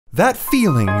That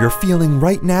feeling you're feeling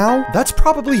right now, that's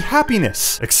probably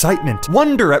happiness, excitement,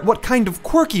 wonder at what kind of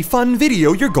quirky fun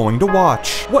video you're going to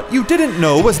watch. What you didn't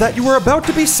know was that you were about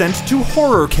to be sent to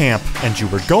horror camp, and you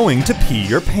were going to pee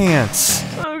your pants.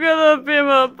 I'm gonna pee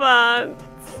my pants.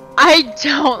 I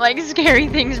don't like scary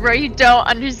things, bro. You don't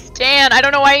understand. I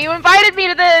don't know why you invited me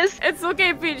to this. It's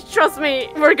okay, Peach. Trust me.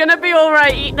 We're gonna be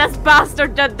alright. This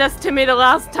bastard did this to me the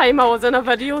last time I was in a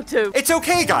video too. It's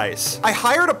okay, guys. I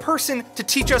hired a person to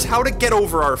teach us how to get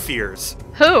over our fears.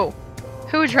 Who?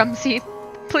 Who, Drumsy?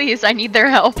 Please, I need their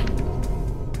help.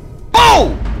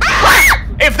 Oh!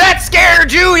 If that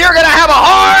scared you, you're gonna have a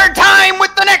hard time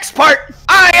with the next part.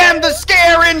 I am the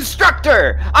scare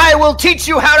instructor. I will teach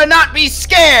you how to not be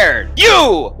scared.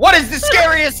 You! What is the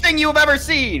scariest thing you've ever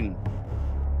seen?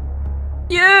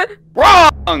 Yeah.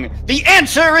 Wrong! The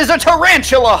answer is a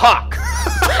tarantula hawk.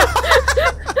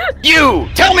 You!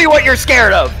 Tell me what you're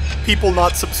scared of. People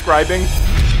not subscribing.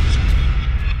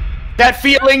 That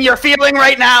feeling you're feeling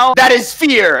right now, that is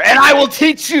fear, and I will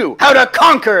teach you how to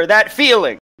conquer that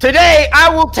feeling. Today, I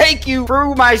will take you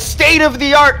through my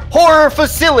state-of-the-art horror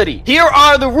facility. Here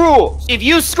are the rules. If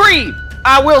you scream,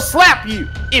 I will slap you.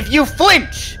 If you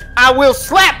flinch, I will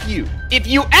slap you. If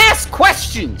you ask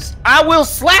questions, I will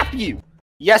slap you.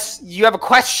 Yes, you have a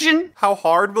question? How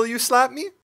hard will you slap me?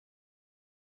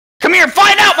 Come here and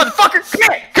find out, motherfucker! Come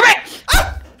here! Come here!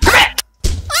 Come here!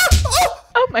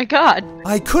 Oh my god.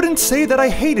 I couldn't say that I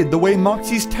hated the way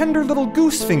Moxi's tender little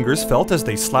goose fingers felt as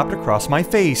they slapped across my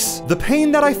face. The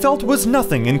pain that I felt was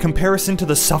nothing in comparison to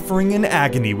the suffering and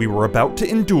agony we were about to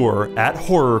endure at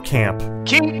horror camp.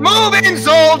 Keep moving,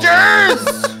 soldiers!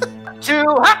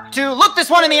 to look this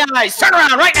one in the eyes. Turn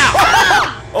around right now!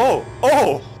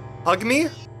 Oh, hug me?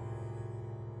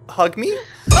 Hug me?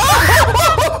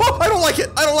 I don't like it.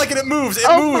 I don't like it. It moves. It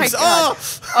moves. My god.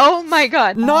 Oh my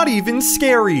god. Not even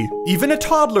scary. Even a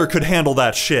toddler could handle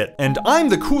that shit. And I'm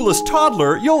the coolest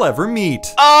toddler you'll ever meet.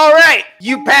 All right,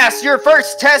 you passed your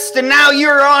first test, and now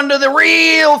you're on to the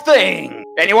real thing.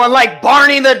 Anyone like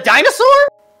Barney the dinosaur?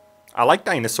 I like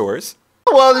dinosaurs.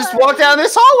 Well, just walk down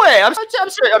this hallway.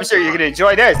 I'm sure you're gonna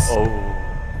enjoy this.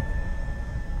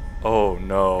 Oh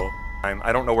no.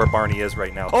 I don't know where Barney is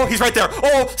right now. Oh, he's right there.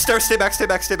 Oh, stay back.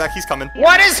 He's coming.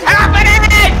 What is happening?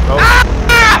 Oh.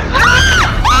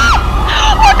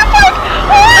 What the fuck?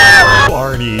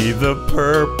 Barney the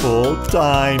purple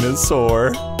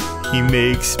dinosaur. He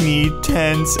makes me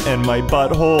tense and my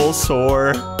butthole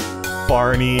sore.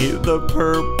 Barney the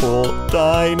purple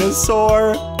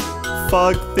dinosaur.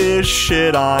 Fuck this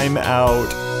shit, I'm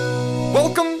out.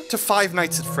 Welcome to Five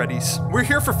Nights at Freddy's. We're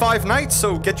here for 5 nights,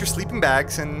 so get your sleeping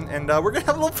bags and we're gonna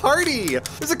have a little party.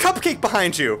 There's a cupcake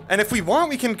behind you. And if we want,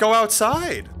 we can go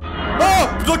outside.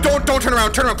 Oh, look, don't turn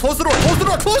around, close the door, close the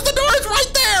door, it's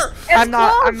right there! I'm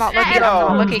not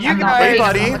looking. Hey,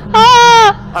 buddy.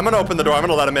 Ah! I'm gonna open the door, I'm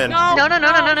gonna let him in. No. Oh,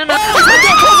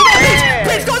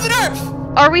 please close the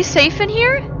door! Are we safe in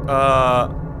here?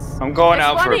 I'm going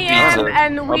out for a pizza.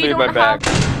 And I'll be right back.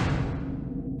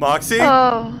 Moxi?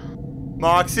 Oh.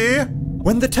 Moxi?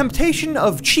 When the temptation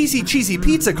of cheesy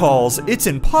pizza calls, it's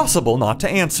impossible not to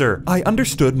answer. I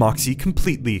understood Moxi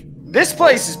completely. This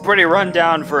place is pretty run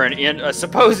down for a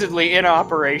supposedly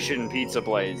in-operation pizza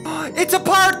place. It's a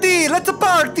party! Let's a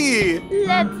party!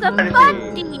 Let's a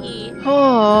party!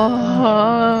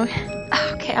 Oh.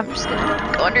 Okay, I'm just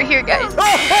gonna go under here, guys.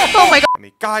 Oh my god.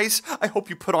 Guys, I hope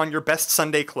you put on your best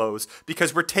Sunday clothes,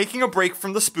 because we're taking a break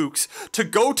from the spooks to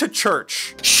go to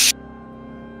church. Shh.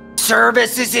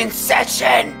 Service is in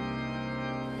session!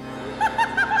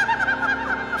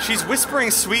 She's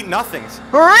whispering sweet nothings.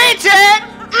 Preach it!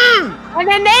 In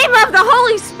the name of the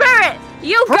Holy Spirit,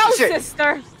 you go,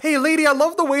 sister! Hey lady, I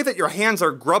love the way that your hands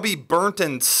are grubby, burnt,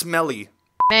 and smelly.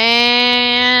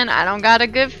 Man, I don't got a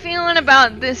good feeling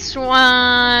about this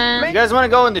one. You guys want to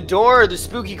go in the door or the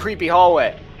spooky, creepy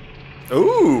hallway?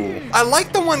 Ooh, I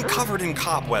like the one covered in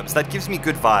cobwebs. That gives me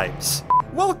good vibes.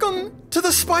 Welcome to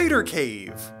the spider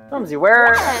cave. Drumsy,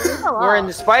 we're in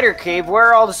the spider cave. Where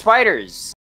are all the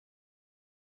spiders?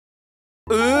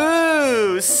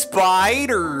 Ooh,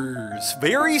 spiders.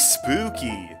 Very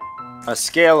spooky. A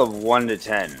scale of 1 to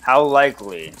 10. How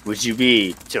likely would you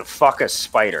be to fuck a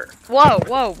spider?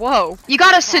 Whoa. You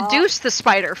gotta seduce the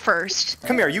spider first.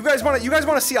 Come here, you guys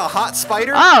wanna see a hot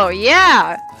spider? Oh,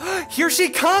 yeah. Here she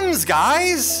comes,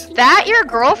 guys! That your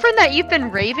girlfriend that you've been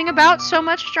raving about so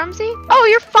much, Drumsy? Oh,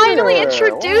 you're finally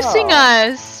introducing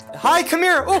us. Hi, come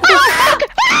here. Oh.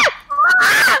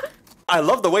 I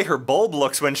love the way her bulb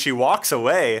looks when she walks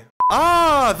away.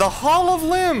 Ah, the Hall of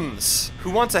Limbs.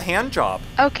 Who wants a hand job?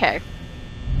 Okay.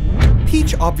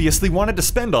 Peach obviously wanted to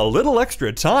spend a little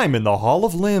extra time in the Hall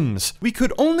of Limbs. We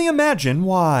could only imagine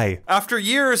why. After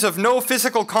years of no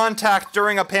physical contact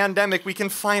during a pandemic, we can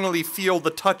finally feel the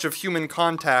touch of human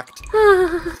contact.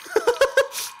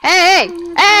 Hey,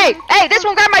 this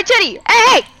one grabbed my titty.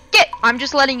 Hey, get. I'm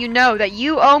just letting you know that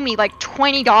you owe me like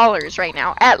 $20 right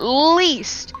now, at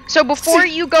least. So before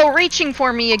you go reaching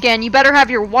for me again, you better have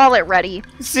your wallet ready.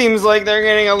 Seems like they're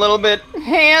getting a little bit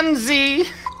handsy.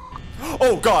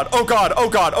 Oh god, oh god, oh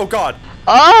god, oh god.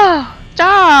 Oh,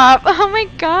 stop. Oh my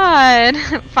god.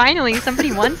 Finally,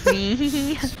 somebody wants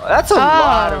me. That's a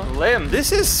lot of limbs.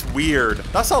 This is weird.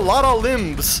 That's a lot of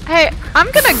limbs. Hey,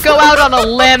 I'm gonna go out on a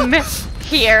limb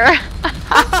here.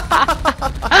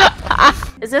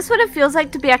 Is this what it feels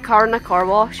like to be a car in a car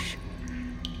wash?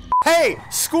 Hey,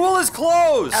 school is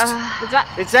closed.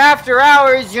 It's after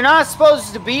hours. You're not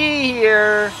supposed to be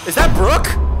here. Is that Brooke?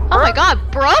 Oh my god,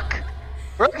 Brooke?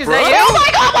 Brooke, is Brooke? that you? Oh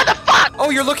my god, what the fuck?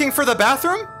 Oh, you're looking for the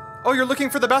bathroom? Oh, you're looking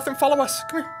for the bathroom? Follow us.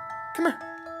 Come here. Come here.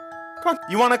 Come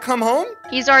on. You want to come home?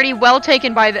 He's already well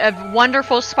taken by a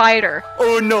wonderful spider.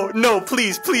 Oh, no,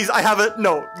 please, I have it.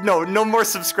 No more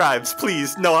subscribes,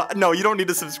 please. No, you don't need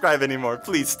to subscribe anymore.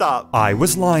 Please, stop. I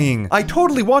was lying. I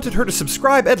totally wanted her to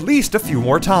subscribe at least a few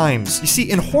more times. You see,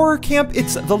 in horror camp,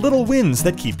 it's the little wins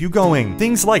that keep you going.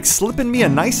 Things like slipping me a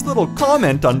nice little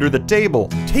comment under the table.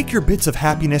 Take your bits of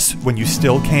happiness when you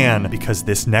still can, because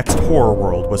this next horror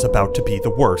world was about to be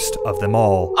the worst of them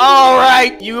all. All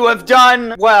right, you have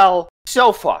done well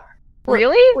so far.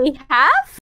 Really? We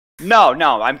have? No,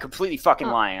 I'm completely fucking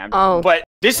lying. Oh. But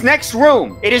this next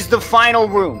room, it is the final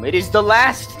room. It is the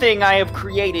last thing I have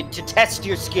created to test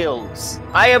your skills.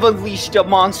 I have unleashed a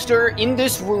monster in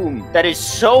this room that is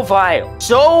so vile,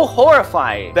 so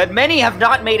horrifying, that many have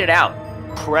not made it out.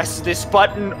 Press this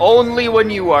button only when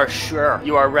you are sure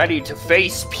you are ready to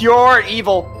face pure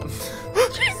evil.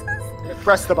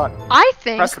 Press the button. I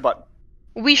think Press the button.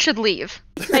 we should leave.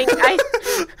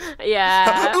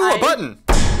 Yeah. Ooh, a button.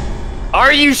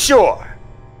 Are you sure?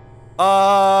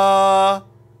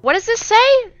 What does this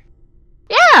say?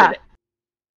 Yeah.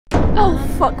 Oh,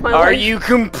 fuck my Are life. you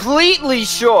completely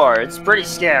sure? It's pretty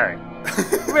scary.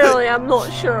 Really, I'm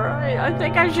not sure. I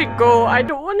think I should go. I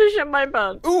don't want to shit my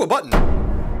pants. Ooh, a button.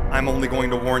 I'm only going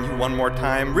to warn you one more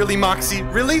time. Really, Moxi?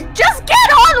 Really? Just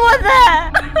get on with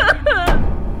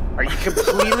it! Are you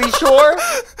completely sure?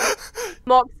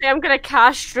 Moxi, I'm gonna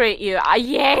castrate you.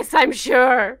 Yes, I'm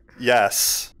sure.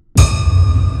 Yes.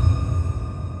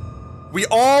 We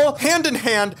all, hand in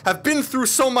hand, have been through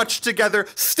so much together,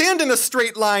 stand in a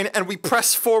straight line, and we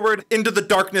press forward into the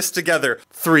darkness together.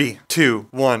 3, 2,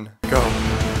 1, go.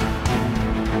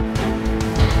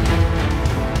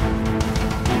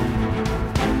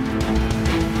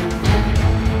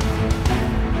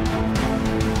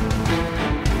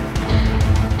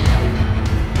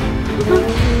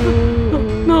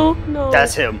 No.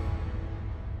 That's him.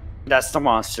 That's the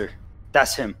monster.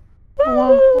 That's him.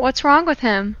 Well, what's wrong with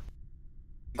him?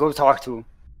 Go talk to him.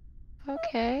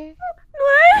 Okay.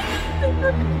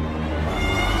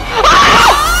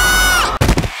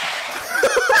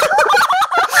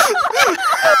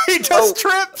 He just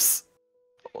trips!